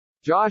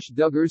Josh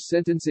Duggar's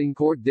sentencing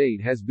court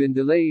date has been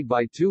delayed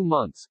by 2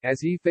 months,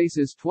 as he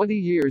faces 20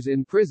 years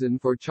in prison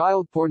for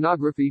child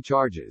pornography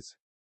charges.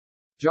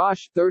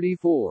 Josh,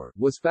 34,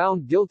 was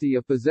found guilty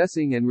of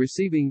possessing and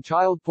receiving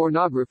child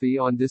pornography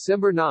on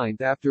December 9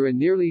 after a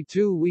nearly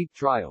 2-week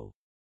trial.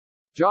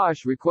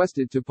 Josh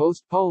requested to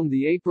postpone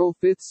the April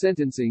 5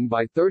 sentencing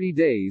by 30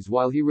 days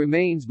while he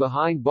remains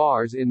behind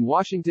bars in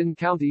Washington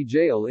County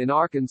Jail in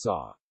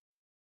Arkansas.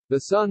 The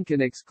Sun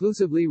can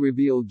exclusively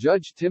reveal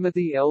Judge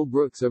Timothy L.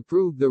 Brooks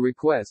approved the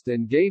request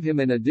and gave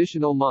him an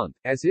additional month,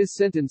 as his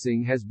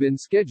sentencing has been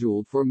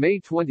scheduled for May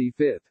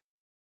 25.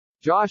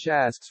 Josh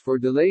asks for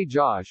delay.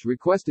 Josh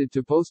requested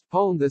to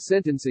postpone the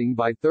sentencing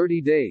by 30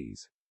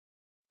 days.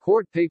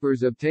 Court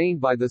papers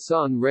obtained by The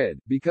Sun read,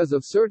 because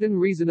of certain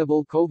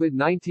reasonable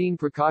COVID-19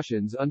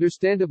 precautions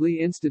understandably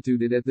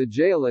instituted at the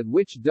jail at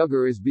which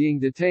Duggar is being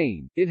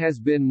detained, it has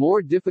been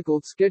more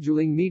difficult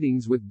scheduling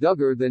meetings with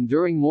Duggar than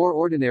during more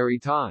ordinary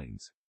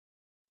times.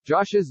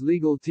 Josh's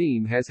legal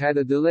team has had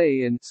a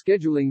delay in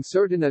scheduling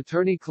certain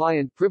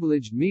attorney-client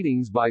privileged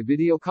meetings by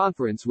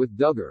videoconference with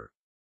Duggar.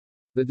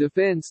 The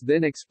defense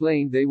then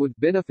explained they would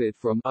benefit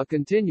from a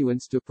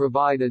continuance to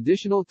provide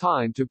additional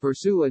time to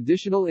pursue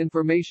additional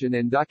information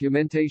and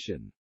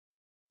documentation.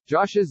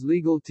 Josh's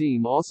legal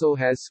team also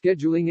has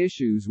scheduling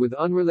issues with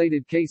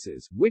unrelated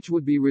cases, which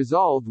would be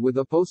resolved with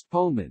a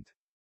postponement.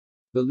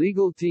 The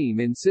legal team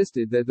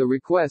insisted that the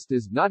request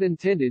is not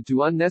intended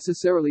to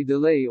unnecessarily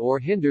delay or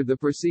hinder the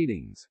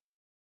proceedings.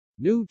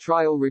 New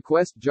trial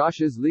request.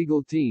 Josh's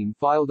legal team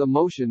filed a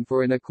motion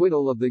for an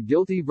acquittal of the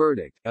guilty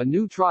verdict, a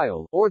new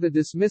trial, or the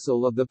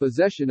dismissal of the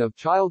possession of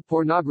child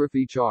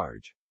pornography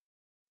charge.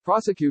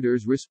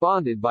 Prosecutors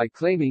responded by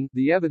claiming,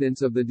 the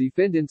evidence of the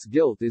defendant's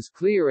guilt is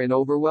clear and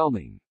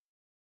overwhelming.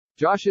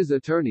 Josh's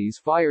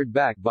attorneys fired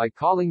back by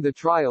calling the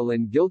trial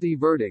and guilty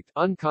verdict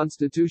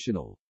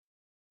unconstitutional.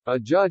 A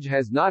judge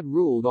has not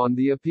ruled on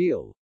the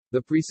appeal.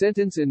 The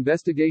pre-sentence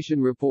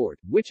investigation report,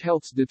 which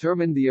helps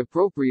determine the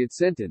appropriate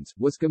sentence,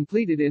 was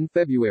completed in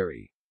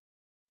February.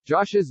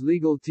 Josh's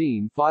legal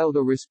team filed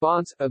a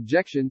response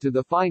objection to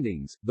the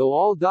findings, though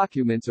all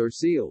documents are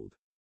sealed.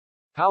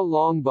 How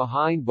long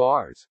behind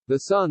bars? The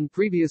Sun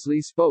previously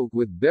spoke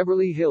with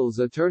Beverly Hills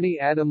attorney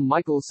Adam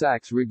Michael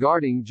Sachs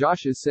regarding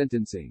Josh's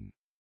sentencing.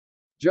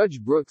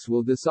 Judge Brooks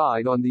will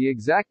decide on the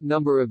exact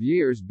number of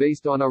years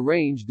based on a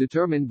range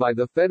determined by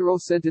the federal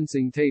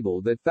sentencing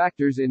table that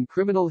factors in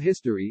criminal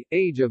history,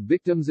 age of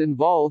victims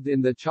involved in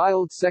the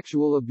child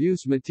sexual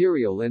abuse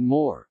material and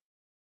more.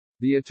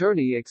 The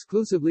attorney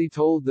exclusively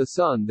told The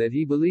Sun that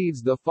he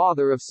believes the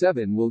father of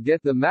 7 will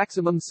get the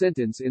maximum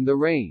sentence in the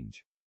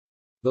range.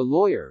 The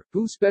lawyer,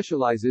 who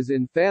specializes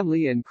in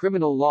family and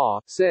criminal law,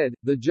 said,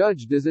 the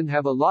judge doesn't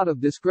have a lot of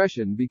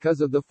discretion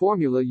because of the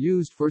formula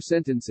used for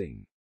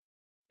sentencing.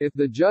 If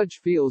the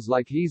judge feels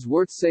like he's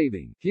worth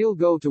saving, he'll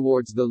go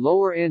towards the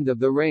lower end of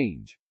the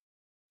range.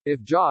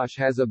 If Josh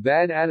has a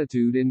bad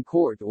attitude in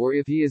court or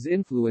if he is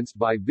influenced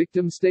by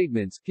victim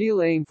statements,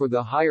 he'll aim for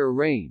the higher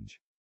range.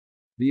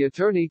 The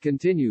attorney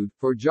continued,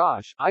 for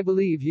Josh, I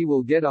believe he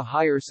will get a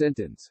higher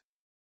sentence.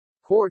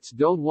 Courts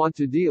don't want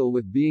to deal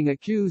with being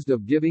accused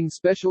of giving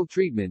special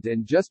treatment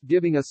and just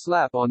giving a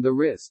slap on the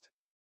wrist.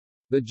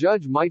 The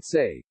judge might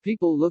say,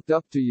 people looked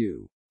up to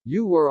you.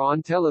 You were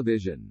on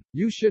television.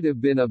 You should have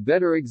been a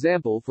better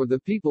example for the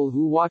people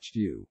who watched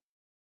you.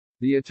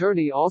 The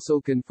attorney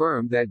also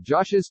confirmed that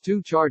Josh's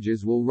 2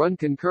 charges will run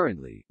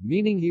concurrently,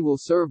 meaning he will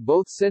serve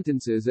both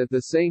sentences at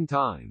the same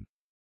time.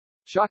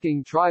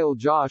 Shocking trial.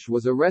 Josh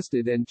was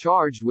arrested and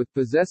charged with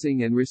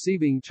possessing and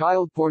receiving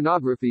child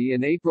pornography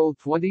in April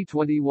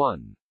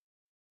 2021.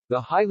 The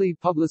highly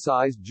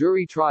publicized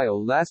jury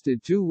trial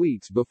lasted 2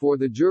 weeks before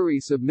the jury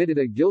submitted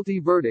a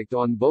guilty verdict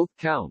on both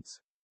counts.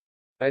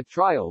 At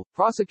trial,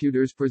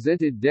 prosecutors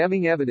presented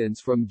damning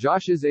evidence from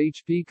Josh's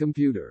HP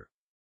computer.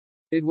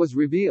 It was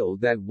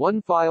revealed that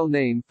one file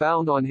name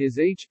found on his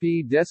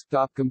HP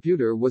desktop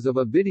computer was of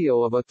a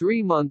video of a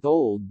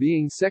 3-month-old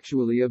being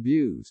sexually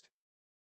abused.